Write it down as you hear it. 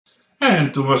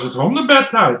En toen was het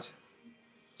hondenbed uit.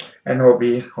 En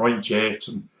hondje heeft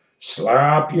zijn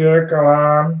slaapjurk al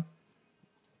aan.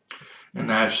 En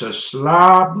hij heeft zijn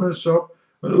slaapmuts op.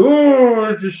 Oeh,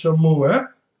 het is zo moe, hè?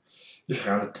 Dus we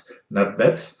gaan het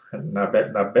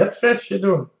naar bed vestje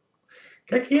doen.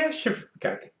 Kijk, hier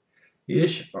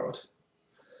is je poot.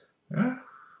 Ja?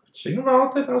 Dat zingen we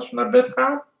altijd als we naar bed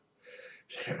gaan.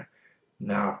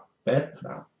 Naar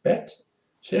bed,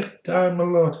 zegt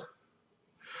duimelot.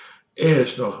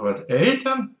 Eerst nog wat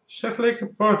eten, zegt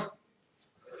Likkerpot.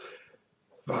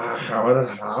 Waar gaan we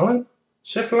dat halen,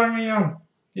 zegt Lange Jan.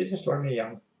 Dit is Lange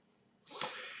Jan.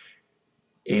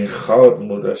 In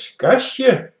grootmoeders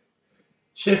kastje,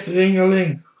 zegt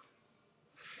Ringeling.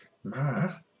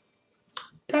 Maar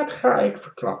dat ga ik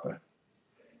verklappen,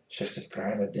 zegt het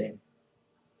kleine ding.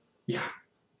 Ja,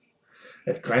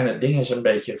 het kleine ding is een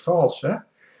beetje vals, hè?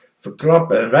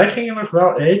 Verklappen. En wij gingen nog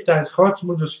wel eten uit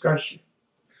grootmoeders kastje.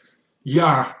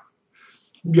 Ja,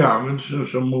 mensen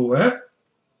zo moe, hè?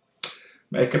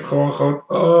 Maar ik heb gewoon,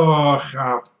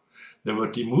 gaap. Daar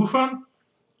wordt hij moe van.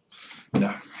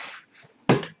 Nou,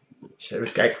 eens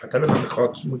even kijken, wat hebben we in de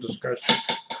grootmoeders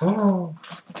kastje? Oh,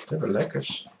 wat hebben we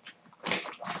lekkers.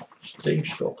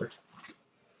 Stinkstokken.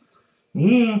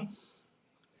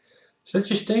 Is dat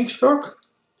je stinkstok?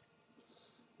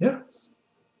 Ja?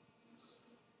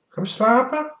 Gaan we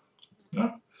slapen?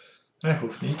 Ja? Hij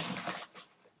hoeft niet.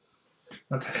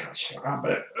 Want hij gaat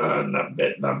slapen.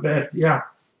 Naar bed,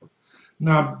 ja.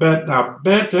 Naar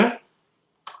bed, hè?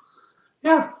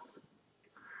 Ja.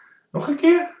 Nog een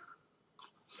keer.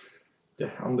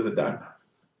 De andere duim.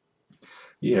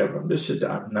 Hier hebben we hem, dus de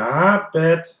duim. Naar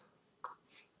bed.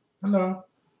 Hallo.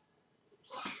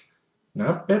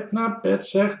 Naar bed,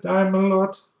 zegt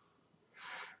duimelot.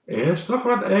 Eerst nog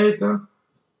wat eten.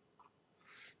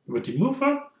 Wordt hij moe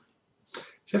van?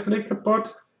 Zegt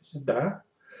Likkerpot. Is het daar?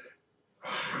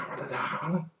 Gaan we dat daar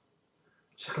halen?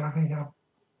 Zegt Lange Jan.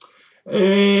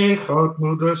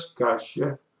 Grootmoeders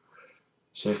kastje,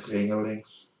 zegt Ringeling.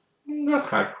 Dat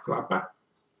ga ik verklappen,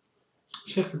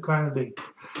 zegt het kleine ding.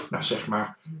 Nou, zeg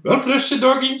maar, welterusten,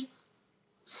 doggy.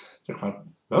 Zeg maar,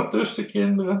 welterusten,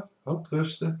 kinderen.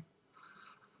 Welterusten.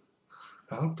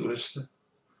 Welterusten.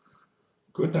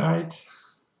 Good night.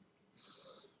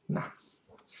 Nou,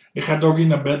 ik ga doggy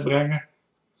naar bed brengen.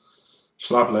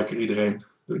 Slaap lekker iedereen.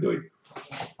 Doei, doei.